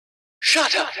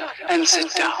Shut up and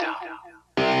sit down.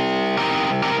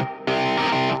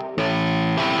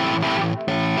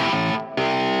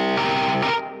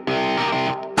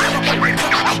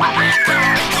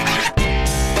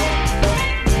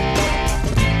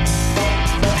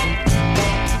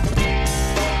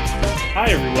 Hi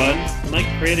everyone, Mike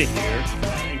Prada here.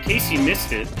 In case you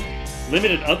missed it,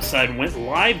 Limited Upside went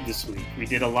live this week. We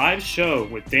did a live show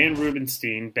with Dan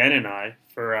Rubenstein, Ben and I,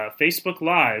 for Facebook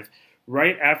Live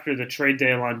right after the trade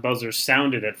deadline buzzer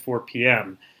sounded at 4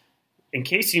 p.m. In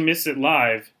case you missed it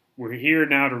live, we're here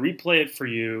now to replay it for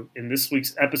you in this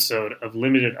week's episode of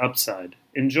Limited Upside.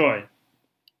 Enjoy.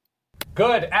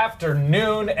 Good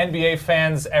afternoon, NBA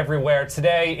fans everywhere.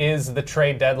 Today is the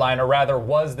trade deadline, or rather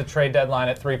was the trade deadline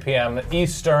at 3 p.m.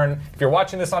 Eastern. If you're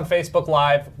watching this on Facebook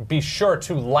Live, be sure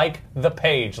to like the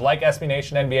page. Like SB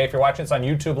Nation NBA. If you're watching this on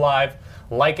YouTube Live,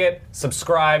 like it,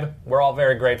 subscribe. We're all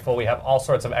very grateful. We have all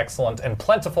sorts of excellent and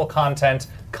plentiful content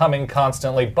coming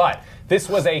constantly. But this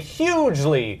was a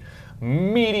hugely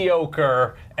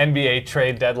mediocre NBA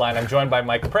trade deadline. I'm joined by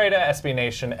Mike Prada, SB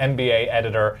Nation NBA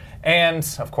editor, and,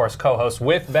 of course, co-host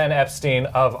with Ben Epstein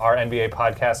of our NBA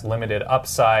podcast, Limited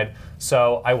Upside.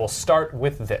 So I will start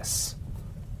with this.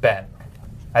 Ben,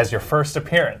 as your first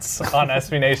appearance on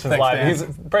SB Nation's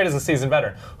Live. Prada's a seasoned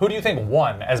veteran. Who do you think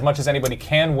won as much as anybody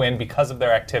can win because of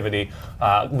their activity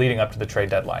leading up to the trade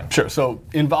deadline? Sure. So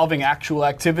involving actual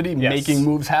activity, making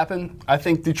moves happen, I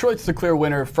think Detroit's the clear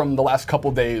winner from the last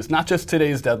couple days, not just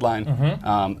today's deadline.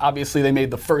 Obviously, they made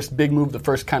the first big move. The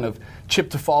first kind of chip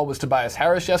to fall was Tobias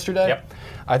Harris yesterday. Yep.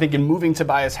 I think in moving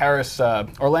Tobias Harris,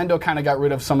 Orlando kind of got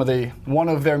rid of one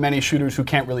of their many shooters who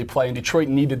can't really play, and Detroit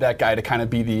needed that guy to kind of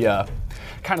be the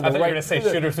kind of I the thought you were going to say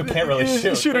shooters who can't really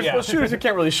shoot. Shooters who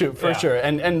can't really shoot, for sure.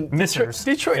 And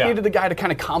Detroit needed a guy to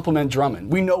kind of complement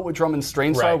Drummond. We know what Drummond's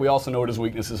strengths are. We also know what his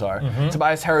weaknesses are.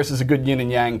 Tobias Harris is a good yin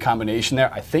and yang combination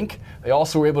there. I think they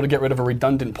also were able to get rid of a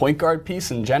redundant point guard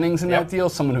piece in Jennings in that deal,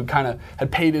 someone who kind of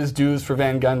had paid his dues for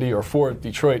Van Gundy, or for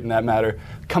Detroit in that matter,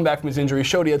 come back from his injury,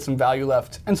 showed he had some value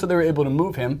left, and so they were able to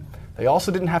move him. They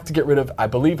also didn't have to get rid of, I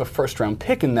believe, a first-round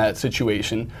pick in that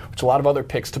situation, which a lot of other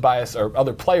picks, Tobias, or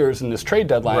other players in this trade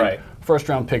deadline,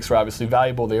 first-round picks were obviously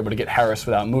valuable. They were able to get Harris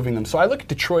without moving them. So I look at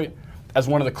Detroit as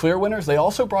one of the clear winners. They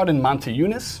also brought in Monte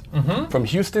Eunice from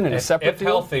Houston in a separate deal.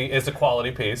 If healthy, is a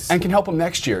quality piece. And can help them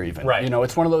next year even. Right. You know,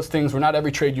 it's one of those things where not every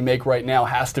trade you make right now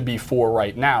has to be for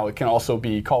right now. It can also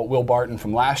be, call it Will Barton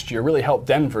from last year, really helped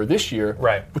Denver this year,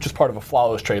 which was part of a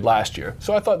flawless trade last year.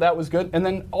 So I thought that was good. And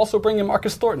then also bring in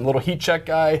Marcus Thornton, a little heat check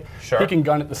guy. Sure. He can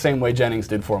gun it the same way Jennings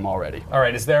did for him already. All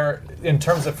right, is there, in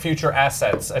terms of future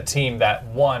assets, a team that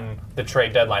won the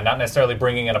trade deadline, not necessarily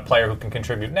bringing in a player who can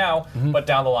contribute now, but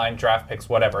down the line, draft picks,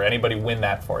 whatever? Anybody win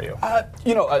that for you?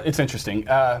 It's interesting.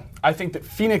 I think that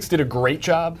Phoenix did a great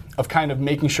job of kind of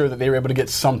making sure that they were able to get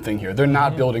something here. They're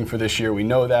not building for this year. We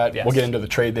know that. We'll get into the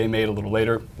trade they made a little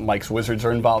later. Mike's Wizards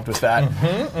are involved with that.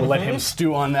 We'll let him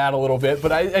stew on that a little bit.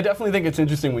 But I definitely think it's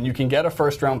interesting when you can get a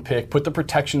first-round pick, put the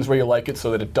protections where you like it so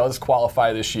that it does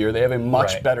qualify this year. They have a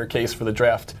much better case for the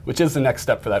draft, which is the next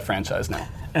step for that franchise now.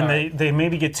 And they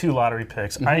maybe get 2 lottery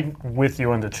picks. I'm with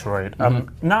you on Detroit. I'm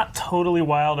not totally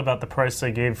wild about the price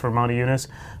they gave for Monte Eunice,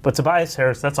 but Tobias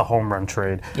Harris, that's a home run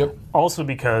trade. Also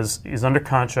because he's under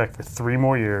contract for 3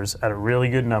 more years at a really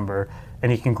good number, and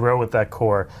he can grow with that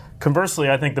core. Conversely,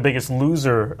 I think the biggest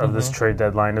loser of this trade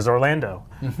deadline is Orlando.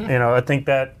 You know, I think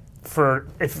that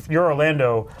if you're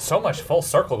Orlando, so much full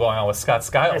circle going on with Scott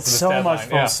Skiles. It's so much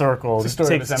full circle. It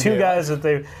takes 2 guys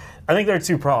that I think there are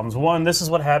 2 problems. One, this is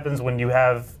what happens when you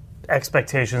have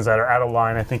expectations that are out of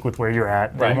line, I think, with where you're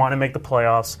at. They want to make the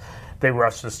playoffs. They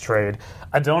rush this trade.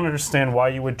 I don't understand why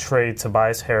you would trade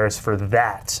Tobias Harris for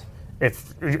that.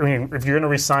 If you're going to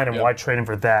re-sign him, why trade him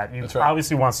for that? You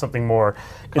obviously want something more.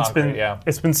 Concrete,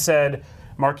 it's been said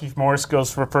Markieff Morris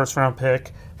goes for a first-round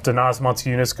pick. Danaz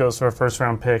Montejunas goes for a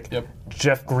first-round pick.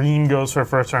 Jeff Green goes for a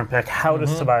first-round pick. How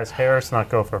does Tobias Harris not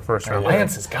go for a first-round pick?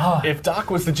 Lance is gone. If Doc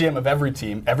was the GM of every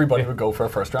team, everybody would go for a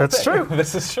first-round pick. That's true.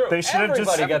 This is true.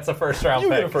 Everybody gets a first-round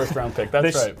pick. You get a first-round pick.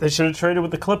 That's right. They should have traded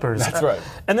with the Clippers. That's right.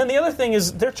 And then the other thing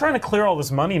is they're trying to clear all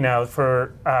this money now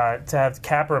for to have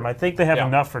cap room. I think they have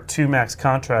enough for 2 max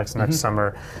contracts next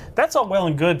summer. That's all well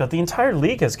and good, but the entire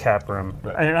league has cap room.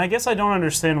 And I guess I don't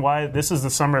understand why this is the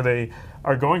summer they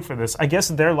are going for this. I guess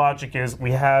their logic is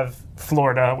we have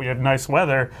Florida, we have nice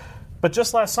weather, but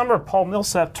just last summer, Paul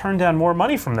Millsap turned down more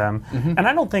money from them, and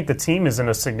I don't think the team is in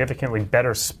a significantly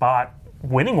better spot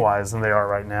winning-wise than they are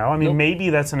right now. I mean, maybe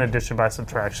that's an addition by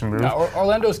subtraction move. Now,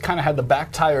 Orlando's kind of had the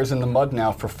back tires in the mud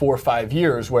now for 4 or 5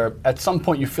 years, where at some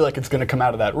point you feel like it's going to come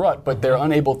out of that rut, but they're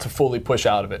unable to fully push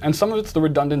out of it. And some of it's the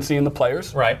redundancy in the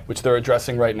players, which they're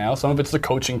addressing right now. Some of it's the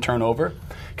coaching turnover.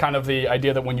 Kind of the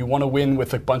idea that when you want to win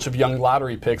with a bunch of young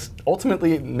lottery picks,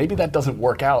 ultimately maybe that doesn't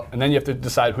work out, and then you have to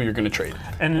decide who you're going to trade.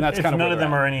 And that's kind of none of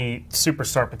them are any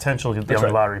superstar potential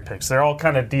young lottery picks. They're all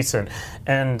kind of decent.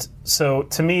 And so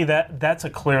to me, that's a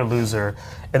clear loser.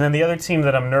 And then the other team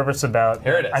that I'm nervous about,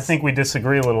 here it is. I think we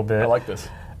disagree a little bit. I like this.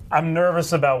 I'm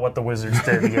nervous about what the Wizards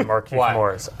did to get Markieff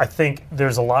Morris. I think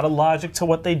there's a lot of logic to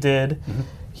what they did.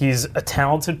 He's a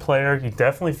talented player. He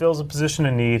definitely fills a position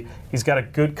of need. He's got a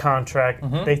good contract.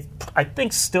 They, I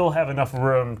think, still have enough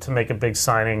room to make a big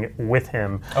signing with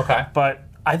him. Okay. But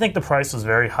I think the price was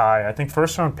very high. I think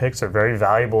first-round picks are very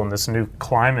valuable in this new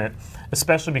climate,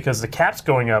 especially because the cap's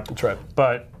going up. That's right.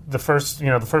 But the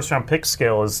first-round pick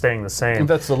scale is staying the same.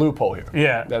 That's the loophole here.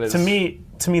 Yeah. That is. To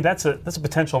me, that's a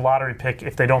potential lottery pick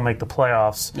if they don't make the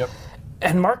playoffs. Yep.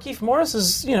 And Markieff Morris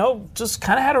is, just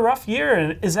kind of had a rough year.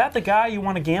 And is that the guy you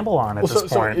want to gamble on at this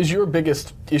point? So is your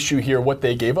biggest issue here what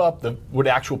they gave up, what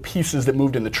actual pieces that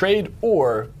moved in the trade,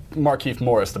 or Markieff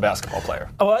Morris, the basketball player?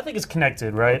 Oh, I think it's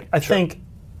connected, right? I think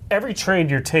every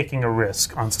trade you're taking a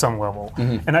risk on some level.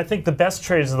 And I think the best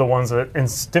trades are the ones that in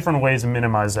different ways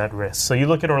minimize that risk. So you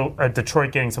look at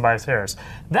Detroit getting Tobias Harris.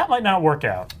 That might not work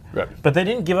out. Right. But they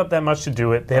didn't give up that much to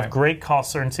do it. They have great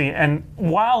cost certainty. And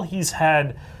while he's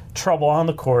had trouble on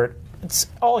the court, it's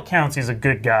all accounts he's a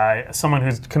good guy, someone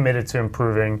who's committed to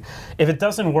improving. If it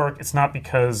doesn't work, it's not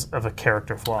because of a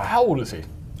character flaw. How old is he?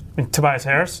 Tobias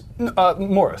Harris?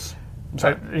 Morris.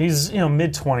 He's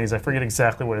mid-20s. I forget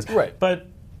exactly what it is. Right. But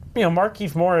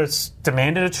Markieff Morris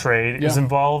demanded a trade, is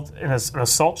involved in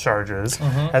assault charges,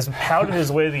 has pouted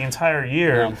his way the entire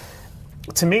year. Yeah.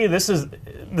 To me, this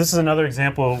is another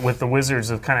example with the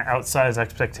Wizards of kind of outsized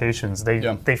expectations.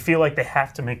 They feel like they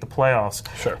have to make the playoffs.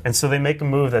 Sure. And so they make a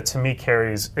move that to me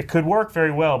it could work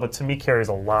very well, but to me carries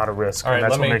a lot of risk. All right,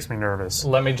 and that's what makes me nervous.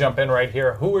 Let me jump in right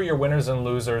here. Who are your winners and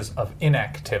losers of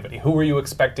inactivity? Who are you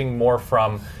expecting more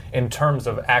from in terms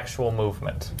of actual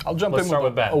movement? I'll jump Let's in start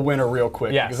with with Ben. a winner real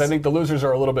quick. Yes. Because I think the losers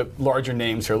are a little bit larger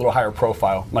names here, a little higher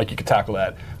profile. Mike, you could tackle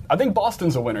that. I think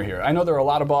Boston's a winner here. I know there are a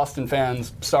lot of Boston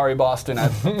fans. Sorry, Boston. I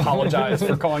apologize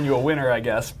for calling you a winner, I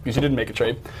guess, because you didn't make a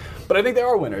trade. But I think they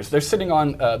are winners. They're sitting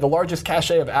on the largest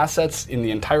cachet of assets in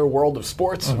the entire world of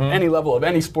sports, any level of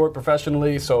any sport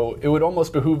professionally. So it would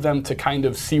almost behoove them to kind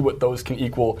of see what those can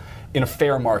equal in a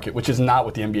fair market, which is not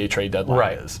what the NBA trade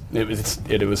deadline is. It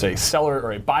was a seller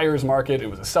or a buyer's market. It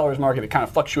was a seller's market. It kind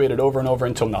of fluctuated over and over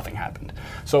until nothing happened.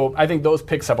 So I think those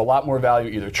picks have a lot more value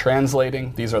either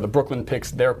translating. These are the Brooklyn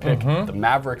picks, their pick, the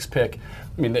Mavericks pick.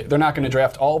 I mean, they're not going to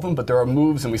draft all of them, but there are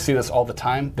moves, and we see this all the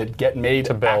time, that get made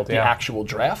to build, at the actual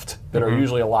draft that are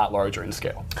usually a lot larger in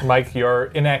scale. Mike, your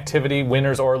inactivity,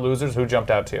 winners or losers, who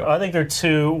jumped out to you? I think there are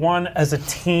two. One, as a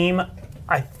team,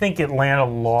 I think Atlanta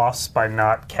lost by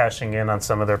not cashing in on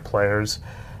some of their players.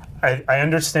 I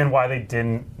understand why they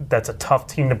didn't. That's a tough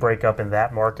team to break up in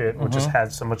that market, which has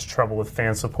had so much trouble with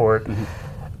fan support.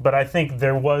 But I think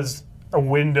there was a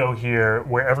window here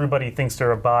where everybody thinks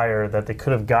they're a buyer, that they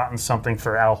could have gotten something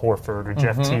for Al Horford or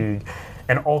Jeff Teague.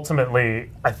 And ultimately,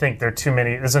 I think there are too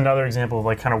many. There's another example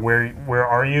of kind of where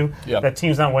are you? Yep. That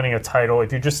team's not winning a title.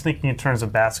 If you're just thinking in terms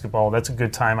of basketball, that's a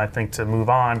good time, I think, to move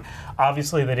on.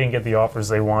 Obviously, they didn't get the offers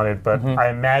they wanted, but I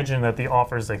imagine that the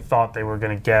offers they thought they were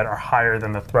going to get are higher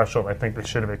than the threshold I think they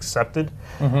should have accepted.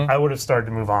 I would have started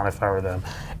to move on if I were them.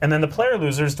 And then the player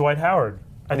losers, Dwight Howard.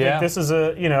 I think this is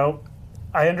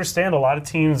I understand a lot of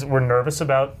teams were nervous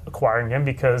about acquiring him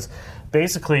because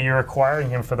basically you're acquiring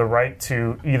him for the right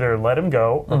to either let him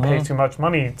go or pay too much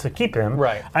money to keep him.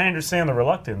 Right. I understand the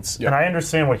reluctance, and I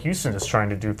understand what Houston is trying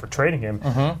to do for trading him,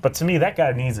 but to me, that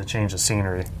guy needs a change of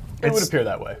scenery. It would appear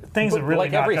that way. Things are really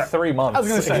like every 3 months. I was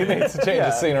going to say. He needs to change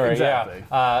the scenery. Exactly.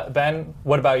 Yeah. Ben,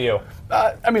 what about you?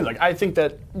 I mean, look, I think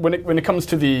that when it comes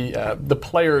to the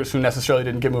players who necessarily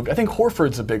didn't get moved, I think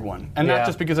Horford's a big one. And not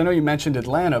just because I know you mentioned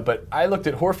Atlanta, but I looked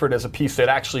at Horford as a piece that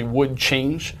actually would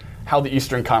change how the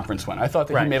Eastern Conference went. I thought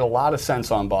that he made a lot of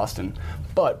sense on Boston.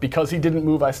 But because he didn't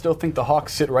move, I still think the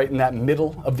Hawks sit right in that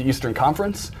middle of the Eastern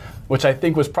Conference, which I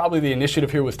think was probably the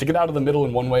initiative here, was to get out of the middle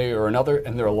in one way or another.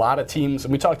 And there are a lot of teams,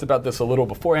 and we talked about this a little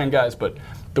beforehand, guys, but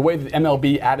the way that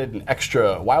MLB added an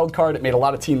extra wild card, it made a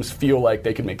lot of teams feel like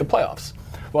they could make the playoffs.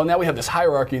 Well, now we have this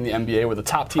hierarchy in the NBA where the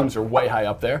top teams are way high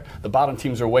up there, the bottom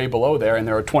teams are way below there, and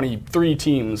there are 23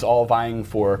 teams all vying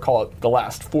for, call it, the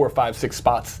last 4, 5, 6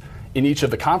 spots in each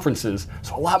of the conferences.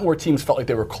 So a lot more teams felt like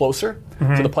they were closer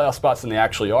to the playoff spots than they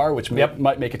actually are, which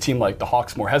might make a team like the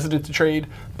Hawks more hesitant to trade,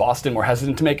 Boston more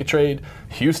hesitant to make a trade,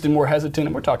 Houston more hesitant.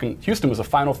 And we're talking, Houston was a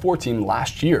Final Four team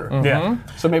last year. Yeah.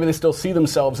 So maybe they still see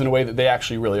themselves in a way that they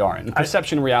actually really aren't. And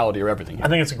perception and reality are everything here. I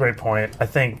think it's a great point. I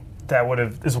think that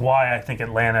is why I think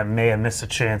Atlanta may have missed a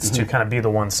chance to kind of be the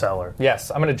one seller.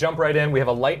 Yes, I'm going to jump right in. We have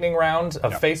a lightning round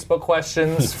of Facebook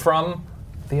questions from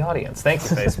the audience. Thank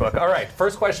you, Facebook. All right,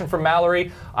 first question from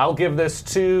Mallory. I'll give this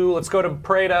to, let's go to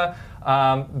Preda.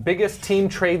 Biggest team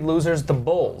trade losers, the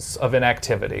Bulls, of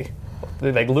inactivity.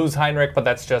 They lose Heinrich, but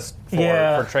that's just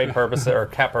for trade purposes or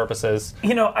cap purposes.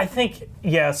 I think,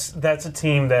 yes, that's a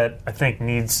team that I think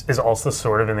is also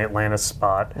sort of in the Atlanta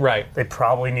spot. Right. They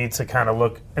probably need to kind of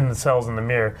look in themselves in the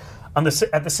mirror.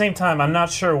 At the same time, I'm not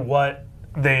sure what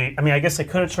I guess they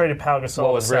could have traded Pau Gasol.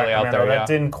 What was really out there, that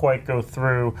didn't quite go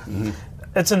through.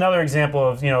 It's another example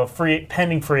of,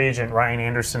 pending free agent Ryan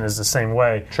Anderson is the same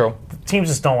way. True. Teams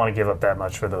just don't want to give up that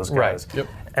much for those guys. Right. Yep.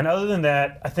 And other than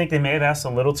that, I think they may have asked a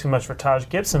little too much for Taj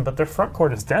Gibson, but their front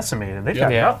court is decimated. They've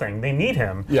got nothing. They need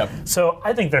him. Yep. So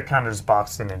I think they're kind of just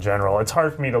boxed in general. It's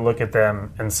hard for me to look at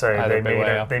them and say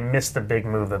they missed the big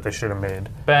move that they should have made.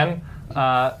 Ben,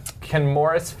 can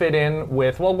Morris fit in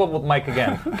with, Mike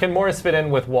again, can Morris fit in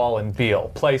with Wall and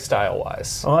Beal, play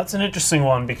style-wise? Well, that's an interesting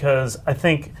one because I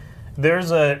think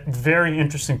there's a very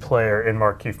interesting player in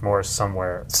Markieff Morris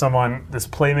somewhere. Someone this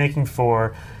playmaking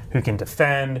for who can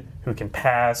defend, who can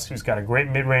pass, who's got a great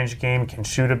mid-range game, can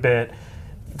shoot a bit.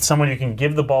 Someone you can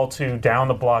give the ball to down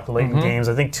the block late in games.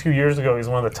 I think 2 years ago he was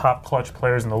one of the top clutch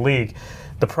players in the league.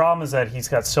 The problem is that he's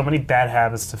got so many bad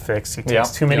habits to fix. He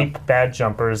takes too many bad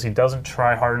jumpers. He doesn't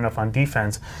try hard enough on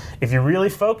defense. If you really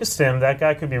focused him, that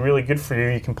guy could be really good for you.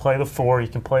 You can play the 4, you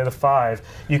can play the 5.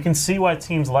 You can see why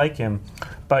teams like him,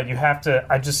 but you have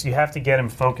to get him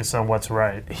focused on what's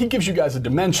right. He gives you guys a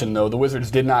dimension, though, the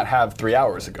Wizards did not have 3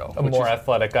 hours ago. A more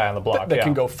athletic guy on the block. That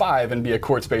can go 5 and be a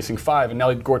court-spacing 5, and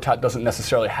Nelly Gortat doesn't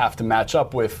necessarily have to match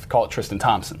up with, call it, Tristan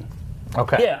Thompson.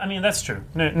 Okay. Yeah, I mean, that's true.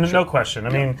 No question. I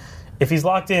mean, if he's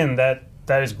locked in, that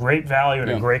is great value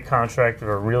and a great contract of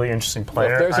a really interesting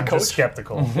player. Well, I'm just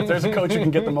skeptical. If there's a coach who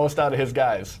can get the most out of his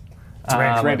guys, it's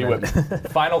Randy Whitman.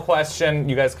 Final question.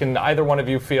 You guys can, either one of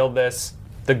you field this.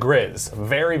 The Grizz,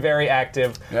 very, very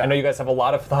active. I know you guys have a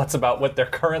lot of thoughts about what their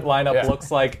current lineup looks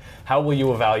like. How do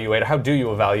you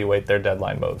evaluate their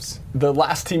deadline moves? The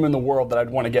last team in the world that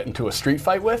I'd want to get into a street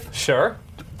fight with. Sure.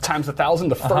 Times 1,000,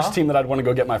 the first team that I'd want to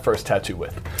go get my first tattoo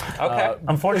with. Okay.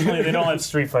 Unfortunately, they don't have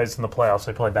street fights in the playoffs.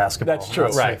 They play basketball. That's true,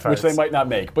 right? Which they might not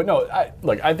make. But no,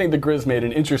 I think the Grizz made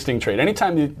an interesting trade.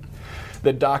 Anytime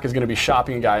that Doc is going to be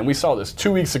shopping a guy, and we saw this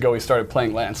 2 weeks ago, he started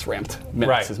playing Lance ramped minutes.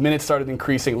 Right. His minutes started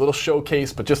increasing, a little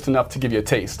showcase, but just enough to give you a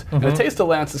taste. And a taste of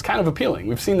Lance is kind of appealing.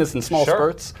 We've seen this in small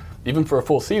spurts, even for a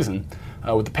full season,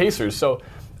 with the Pacers. So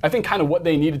I think kind of what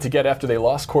they needed to get after they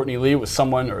lost Courtney Lee was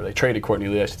someone, or they traded Courtney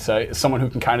Lee, I should say, is someone who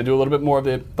can kind of do a little bit more of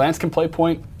the. Lance can play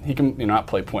point. He can, not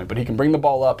play point, but he can bring the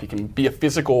ball up. He can be a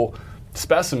physical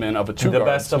specimen of a two-guard. The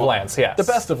best of Lance, yes. The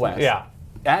best of Lance. Yeah.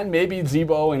 And maybe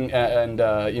Zebo and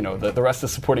the rest of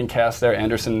the supporting cast there,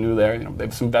 Anderson, New there, they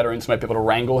have some veterans who might be able to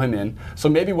wrangle him in. So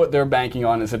maybe what they're banking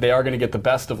on is that they are going to get the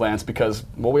best of Lance because,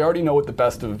 well, we already know what the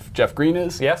best of Jeff Green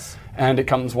is. Yes. And it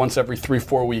comes once every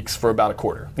 3-4 weeks for about a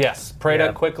quarter. Yes.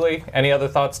 Preda, quickly, any other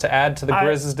thoughts to add to the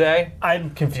Grizz's day? I'm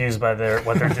confused by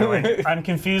what they're doing. I'm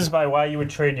confused by why you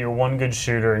would trade your one good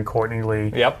shooter in Courtney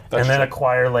Lee. Yep. And then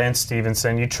acquire Lance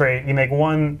Stevenson. You make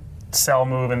one sell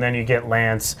move and then you get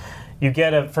Lance. You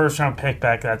get a first-round pick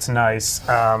back, that's nice.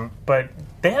 But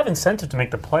they have incentive to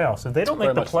make the playoffs. If they don't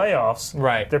make the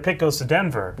playoffs, their pick goes to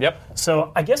Denver. Yep.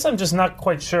 So I guess I'm just not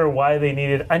quite sure why they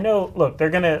needed. I know, look,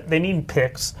 they need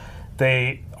picks.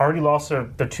 They already lost their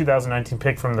 2019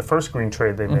 pick from the first Green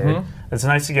trade they made. It's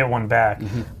nice to get one back.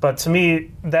 But to me,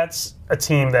 that's a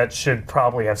team that should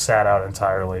probably have sat out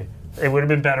entirely. It would have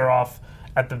been better off.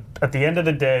 At the end of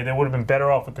the day, they would have been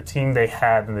better off with the team they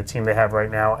had than the team they have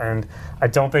right now, and I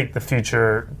don't think the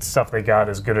future stuff they got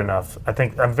is good enough.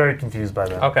 I'm very confused by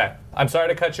that. Okay. I'm sorry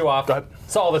to cut you off. Go ahead.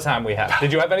 It's all the time we have.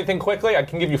 Did you have anything quickly? I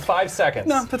can give you 5 seconds.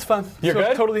 No, that's fine. You're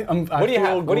good? Totally. What do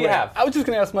you have? I was just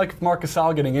going to ask Mike if Marc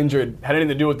Gasol getting injured had anything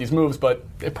to do with these moves, but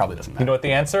it probably doesn't matter. You know what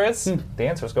the answer is? The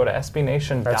answer is go to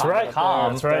SBNation.com.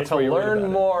 That's right. To learn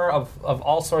more of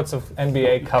all sorts of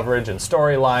NBA coverage and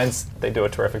storylines. They do a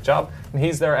terrific job, and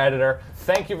he's their editor.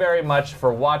 Thank you very much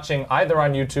for watching either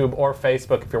on YouTube or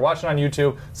Facebook. If you're watching on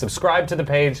YouTube, subscribe to the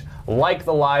page, like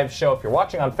the live show. If you're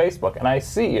watching on Facebook and I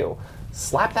see you,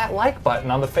 slap that like button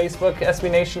on the Facebook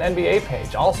SB Nation NBA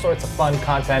page. All sorts of fun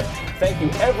content. Thank you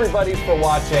everybody for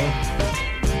watching.